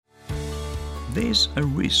There's a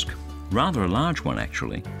risk, rather a large one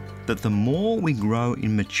actually, that the more we grow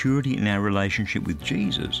in maturity in our relationship with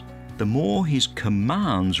Jesus, the more His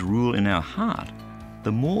commands rule in our heart,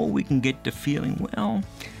 the more we can get to feeling, well,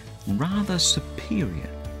 rather superior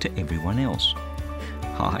to everyone else.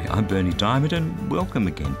 Hi, I'm Bernie Diamond and welcome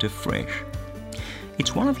again to Fresh.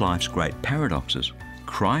 It's one of life's great paradoxes.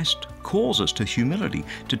 Christ calls us to humility,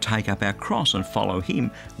 to take up our cross and follow Him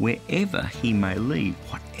wherever He may lead,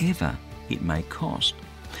 whatever it may cost,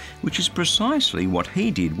 which is precisely what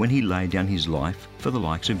He did when He laid down His life for the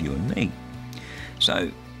likes of you and me. So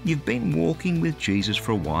you've been walking with Jesus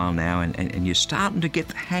for a while now and you're starting to get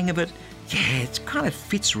the hang of it. Yeah, it kind of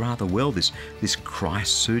fits rather well, this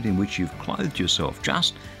Christ suit in which you've clothed yourself,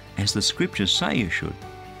 just as the scriptures say you should.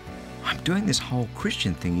 I'm doing this whole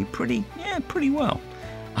Christian thingy pretty well.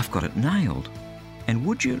 I've got it nailed. And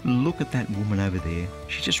would you look at that woman over there?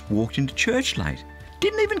 She just walked into church late.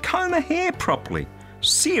 Didn't even comb her hair properly.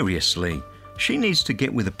 Seriously, she needs to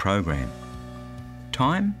get with the program.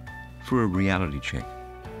 Time for a reality check.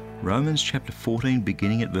 Romans chapter 14,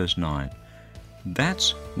 beginning at verse 9.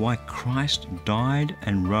 That's why Christ died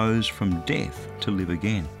and rose from death to live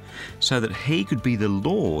again, so that He could be the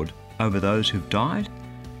Lord over those who've died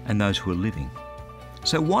and those who are living.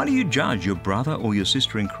 So why do you judge your brother or your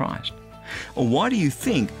sister in Christ? Or why do you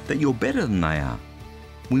think that you're better than they are?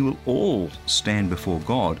 We will all stand before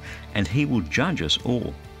God and He will judge us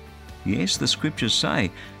all. Yes, the scriptures say,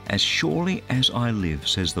 "As surely as I live,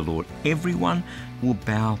 says the Lord, everyone will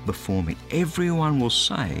bow before me. Everyone will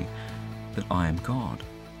say that I am God."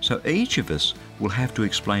 So each of us will have to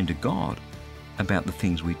explain to God about the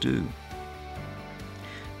things we do.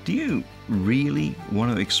 Do you really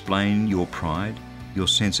want to explain your pride, your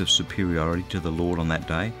sense of superiority to the Lord on that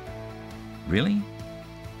day? Really?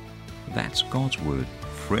 That's God's word,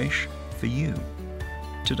 fresh for you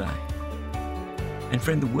today. And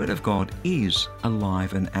friend, the Word of God is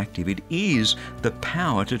alive and active. It is the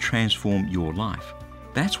power to transform your life.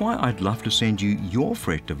 That's why I'd love to send you your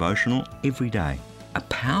Fresh devotional every day. A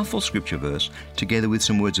powerful scripture verse together with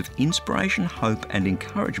some words of inspiration, hope and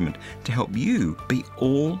encouragement to help you be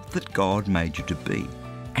all that God made you to be.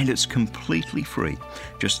 And it's completely free.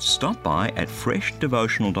 Just stop by at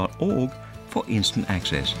freshdevotional.org for instant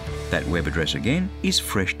access. That web address again is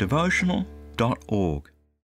freshdevotional.org.